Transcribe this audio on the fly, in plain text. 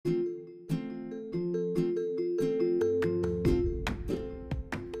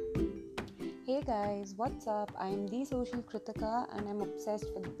what's up? I am the Social Kritika and I'm obsessed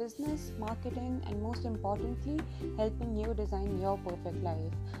with business, marketing, and most importantly, helping you design your perfect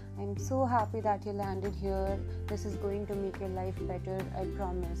life. I'm so happy that you landed here. This is going to make your life better, I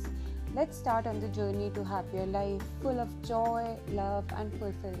promise. Let's start on the journey to happier life, full of joy, love, and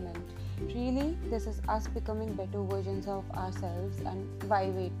fulfillment. Really, this is us becoming better versions of ourselves, and why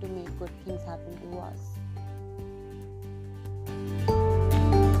wait to make good things happen to us?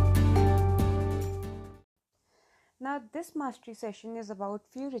 Now, this mastery session is about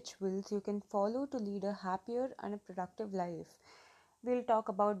few rituals you can follow to lead a happier and a productive life. We'll talk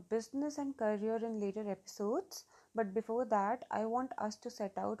about business and career in later episodes, but before that, I want us to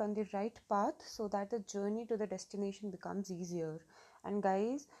set out on the right path so that the journey to the destination becomes easier. And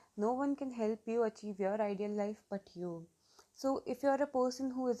guys, no one can help you achieve your ideal life but you. So, if you're a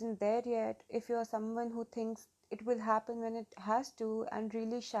person who isn't there yet, if you're someone who thinks it will happen when it has to and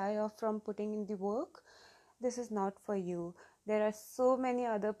really shy off from putting in the work, this is not for you. There are so many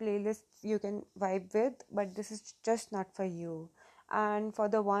other playlists you can vibe with, but this is just not for you. And for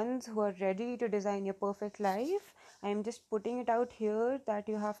the ones who are ready to design your perfect life, I am just putting it out here that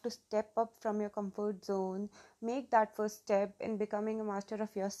you have to step up from your comfort zone, make that first step in becoming a master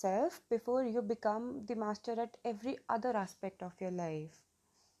of yourself before you become the master at every other aspect of your life.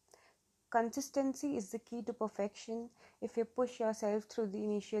 Consistency is the key to perfection. If you push yourself through the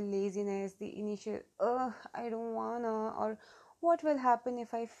initial laziness, the initial, I don't wanna, or what will happen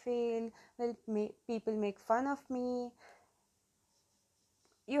if I fail? Will people make fun of me?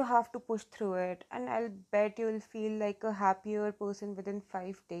 You have to push through it, and I'll bet you'll feel like a happier person within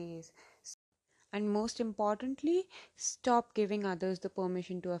 5 days. And most importantly, stop giving others the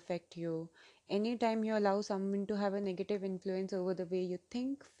permission to affect you. Anytime you allow someone to have a negative influence over the way you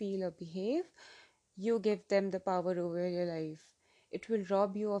think, feel, or behave, you give them the power over your life. It will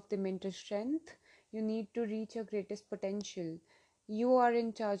rob you of the mental strength you need to reach your greatest potential. You are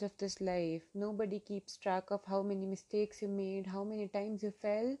in charge of this life. Nobody keeps track of how many mistakes you made, how many times you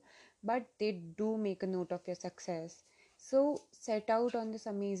fell, but they do make a note of your success. So set out on this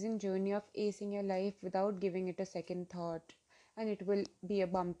amazing journey of acing your life without giving it a second thought. And it will be a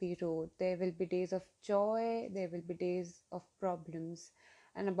bumpy road. There will be days of joy, there will be days of problems.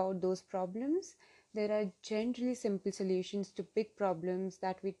 And about those problems, there are generally simple solutions to big problems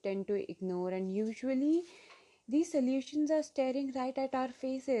that we tend to ignore, and usually these solutions are staring right at our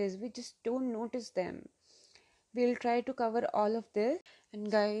faces. We just don't notice them. We'll try to cover all of this. And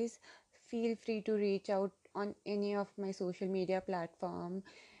guys, feel free to reach out on any of my social media platform.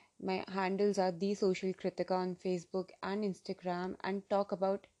 My handles are the Social Kritika on Facebook and Instagram, and talk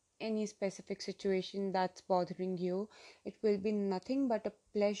about any specific situation that's bothering you. It will be nothing but a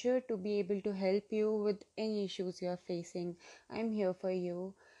pleasure to be able to help you with any issues you're facing. I'm here for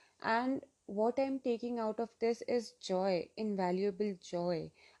you. And what I'm taking out of this is joy, invaluable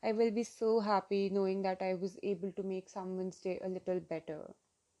joy. I will be so happy knowing that I was able to make someone's day a little better.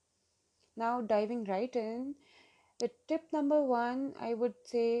 Now, diving right in, the tip number one I would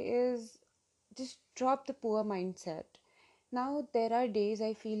say is just drop the poor mindset. Now, there are days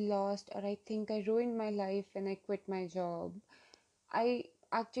I feel lost or I think I ruined my life when I quit my job. I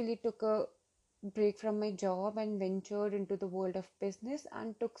actually took a break from my job and ventured into the world of business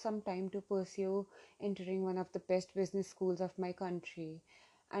and took some time to pursue entering one of the best business schools of my country.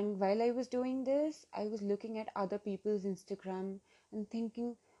 And while I was doing this, I was looking at other people's Instagram and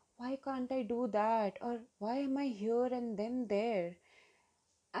thinking, why can't I do that? Or why am I here and them there?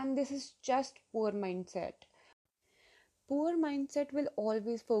 And this is just poor mindset. Poor mindset will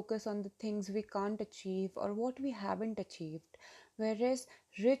always focus on the things we can't achieve or what we haven't achieved, whereas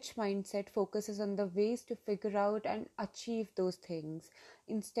rich mindset focuses on the ways to figure out and achieve those things.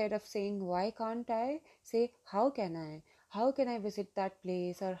 Instead of saying, why can't I? Say, how can I? How can I visit that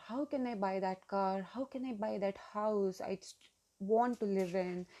place? Or how can I buy that car? How can I buy that house I just want to live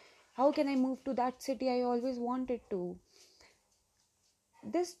in? How can I move to that city I always wanted to?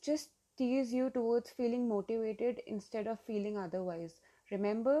 This just steers you towards feeling motivated instead of feeling otherwise.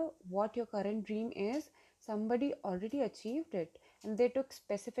 Remember what your current dream is. Somebody already achieved it and they took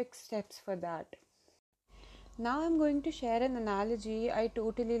specific steps for that. Now I'm going to share an analogy I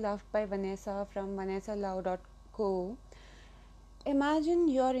totally loved by Vanessa from vanessalau.co. Imagine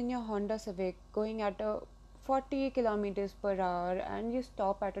you're in your Honda Civic going at a 40 kilometers per hour and you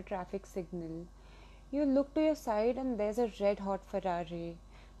stop at a traffic signal. You look to your side and there's a red hot Ferrari.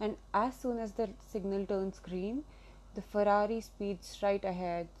 And as soon as the signal turns green, the Ferrari speeds right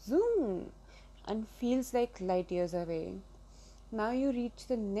ahead, zoom, and feels like light years away. Now you reach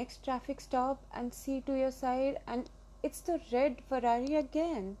the next traffic stop and see to your side, and it's the red Ferrari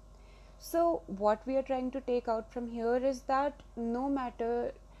again. So, what we are trying to take out from here is that no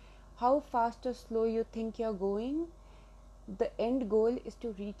matter how fast or slow you think you're going, the end goal is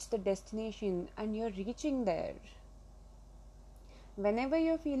to reach the destination and you're reaching there. Whenever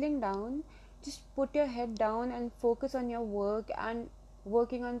you're feeling down, just put your head down and focus on your work and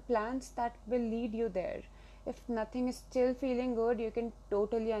working on plans that will lead you there. If nothing is still feeling good, you can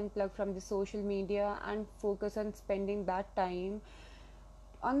totally unplug from the social media and focus on spending that time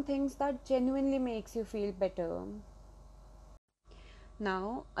on things that genuinely makes you feel better.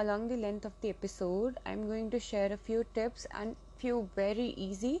 Now, along the length of the episode, I'm going to share a few tips and few very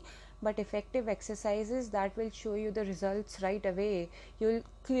easy but effective exercises that will show you the results right away. You'll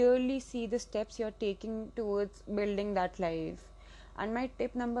clearly see the steps you're taking towards building that life. And my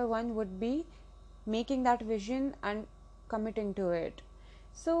tip number one would be making that vision and committing to it.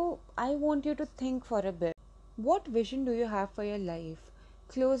 So, I want you to think for a bit. What vision do you have for your life?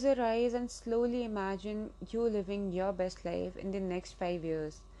 Close your eyes and slowly imagine you living your best life in the next 5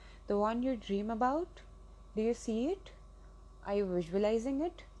 years. The one you dream about? Do you see it? Are you visualizing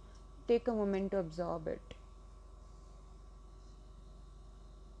it? Take a moment to absorb it.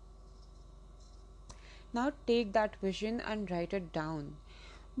 Now take that vision and write it down.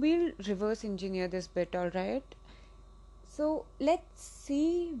 We'll reverse engineer this bit, alright? So let's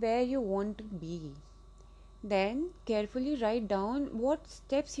see where you want to be. Then carefully write down what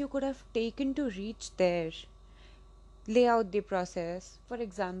steps you could have taken to reach there. Lay out the process. For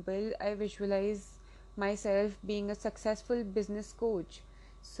example, I visualize myself being a successful business coach.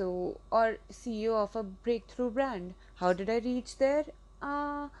 So, or CEO of a breakthrough brand. How did I reach there?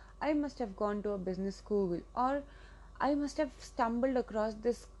 I must have gone to a business school, or I must have stumbled across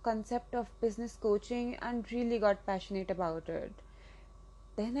this concept of business coaching and really got passionate about it.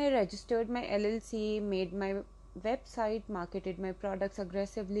 Then I registered my LLC, made my website, marketed my products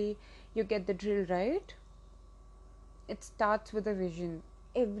aggressively. You get the drill, right? It starts with a vision.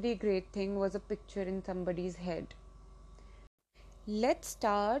 Every great thing was a picture in somebody's head. Let's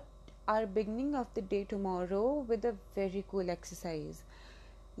start our beginning of the day tomorrow with a very cool exercise.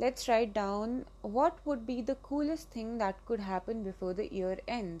 Let's write down what would be the coolest thing that could happen before the year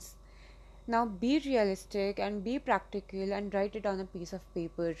ends. Now be realistic and be practical and write it on a piece of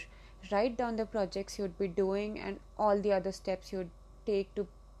paper. Write down the projects you'd be doing and all the other steps you'd take to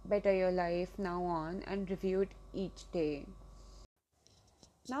better your life now on, and review it each day.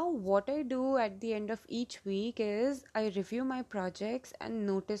 Now, what I do at the end of each week is I review my projects and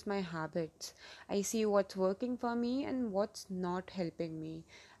notice my habits. I see what's working for me and what's not helping me,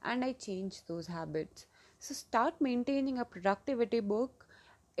 and I change those habits. So, start maintaining a productivity book.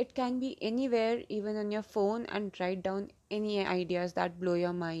 It can be anywhere, even on your phone, and write down any ideas that blow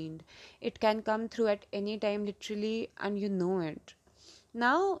your mind. It can come through at any time, literally, and you know it.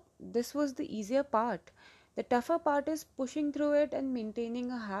 Now, this was the easier part. The tougher part is pushing through it and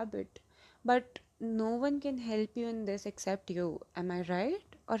maintaining a habit. But no one can help you in this except you. Am I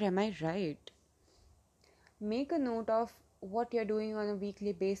right or am I right? Make a note of what you're doing on a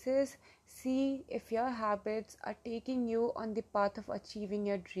weekly basis. See if your habits are taking you on the path of achieving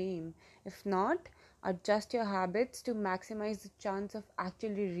your dream. If not, adjust your habits to maximize the chance of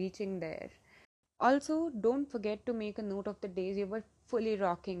actually reaching there. Also, don't forget to make a note of the days you were fully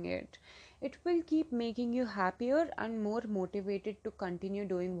rocking it. It will keep making you happier and more motivated to continue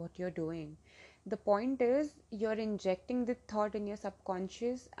doing what you're doing. The point is, you're injecting the thought in your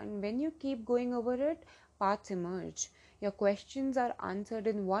subconscious, and when you keep going over it, paths emerge. Your questions are answered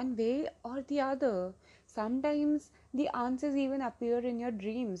in one way or the other. Sometimes the answers even appear in your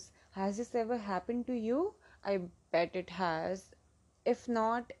dreams. Has this ever happened to you? I bet it has. If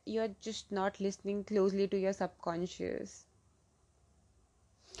not, you're just not listening closely to your subconscious.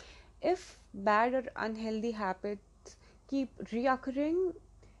 If bad or unhealthy habits keep reoccurring,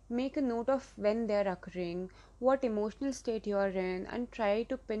 make a note of when they're occurring, what emotional state you're in, and try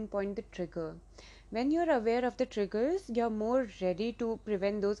to pinpoint the trigger. When you're aware of the triggers, you're more ready to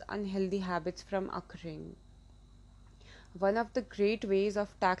prevent those unhealthy habits from occurring. One of the great ways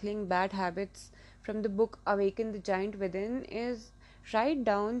of tackling bad habits from the book Awaken the Giant Within is write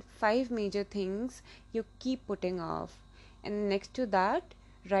down 5 major things you keep putting off. And next to that,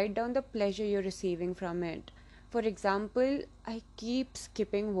 write down the pleasure you're receiving from it. For example, I keep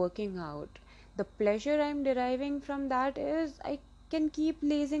skipping working out. The pleasure I'm deriving from that is I can keep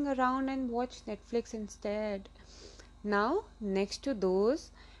lazing around and watch Netflix instead. Now, next to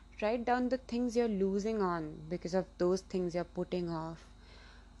those, write down the things you're losing on because of those things you're putting off.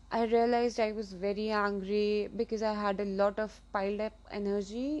 I realized I was very angry because I had a lot of piled up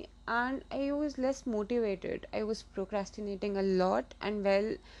energy and I was less motivated. I was procrastinating a lot and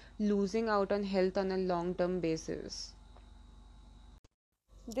well losing out on health on a long term basis.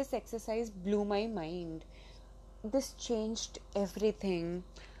 This exercise blew my mind. This changed everything.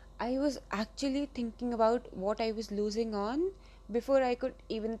 I was actually thinking about what I was losing on before I could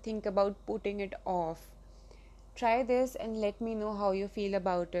even think about putting it off. Try this and let me know how you feel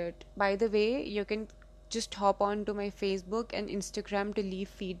about it. By the way, you can just hop on to my Facebook and Instagram to leave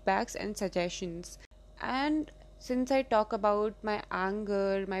feedbacks and suggestions. And since I talk about my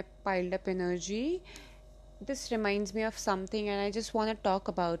anger, my piled up energy, this reminds me of something and I just want to talk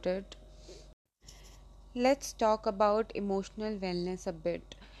about it. Let's talk about emotional wellness a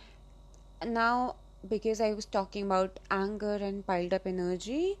bit. Now, because I was talking about anger and piled up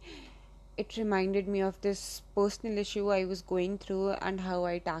energy, it reminded me of this personal issue I was going through and how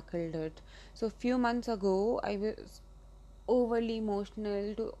I tackled it. So, a few months ago, I was overly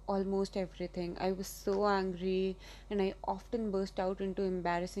emotional to almost everything. I was so angry and I often burst out into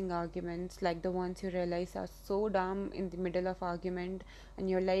embarrassing arguments, like the ones you realize are so dumb in the middle of argument and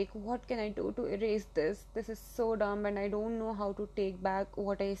you're like, what can I do to erase this? This is so dumb and I don't know how to take back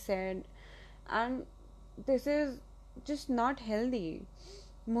what I said. And this is just not healthy.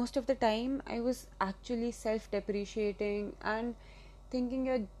 Most of the time I was actually self-depreciating and thinking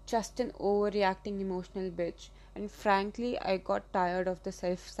you're just an overreacting emotional bitch, and frankly I got tired of the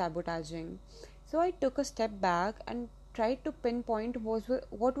self-sabotaging. So I took a step back and tried to pinpoint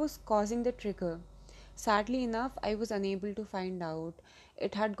what was causing the trigger. Sadly enough, I was unable to find out.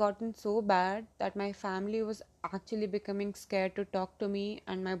 It had gotten so bad that my family was actually becoming scared to talk to me,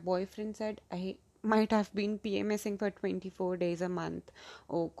 and my boyfriend said I might have been PMSing for 24 days a month.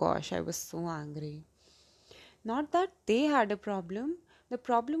 Oh gosh, I was so angry. Not that they had a problem, the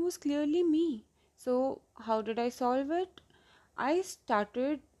problem was clearly me. So, how did I solve it? I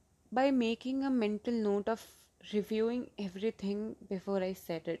started by making a mental note of reviewing everything before I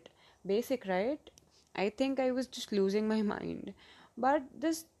said it. Basic, right? I think I was just losing my mind. But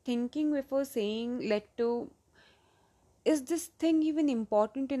this thinking before saying led to, is this thing even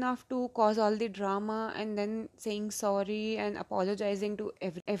important enough to cause all the drama, and then saying sorry and apologizing to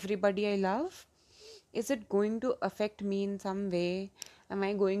everybody I love? Is it going to affect me in some way? Am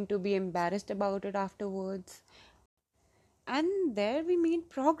I going to be embarrassed about it afterwards? And there we made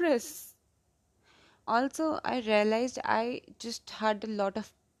progress. Also, I realized I just had a lot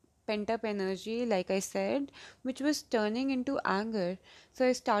of pent up energy, like I said, which was turning into anger. So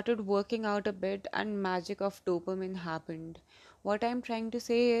I started working out a bit, and magic of dopamine happened. What I'm trying to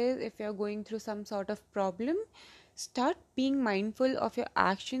say is, if you're going through some sort of problem, start being mindful of your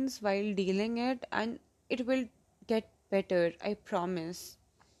actions while dealing it, and it will get better, I promise.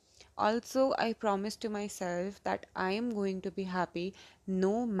 Also, I promise to myself that I am going to be happy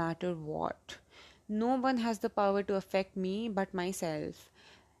no matter what. No one has the power to affect me but myself.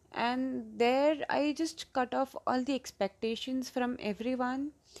 And there, I just cut off all the expectations from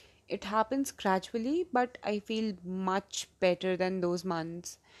everyone. It happens gradually, but I feel much better than those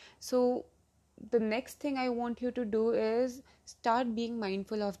months. So, the next thing I want you to do is start being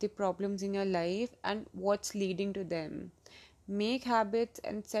mindful of the problems in your life and what's leading to them. Make habits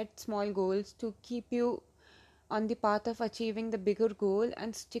and set small goals to keep you on the path of achieving the bigger goal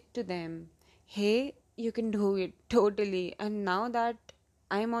and stick to them. Hey, you can do it totally. And now that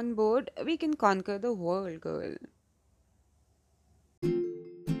I'm on board, we can conquer the world, girl.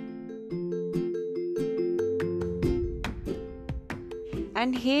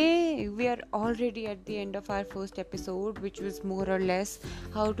 And hey, we are already at the end of our first episode, which was more or less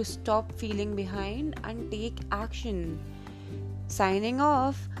how to stop feeling behind and take action. Signing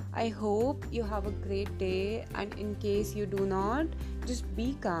off. I hope you have a great day, and in case you do not, just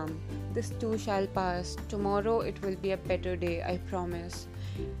be calm. This too shall pass. Tomorrow it will be a better day, I promise.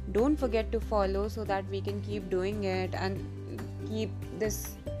 Don't forget to follow so that we can keep doing it and keep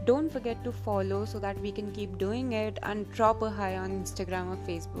this. Don't forget to follow so that we can keep doing it, and drop a hi on Instagram or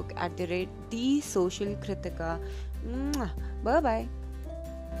Facebook at the rate The Social Kritika. Bye bye.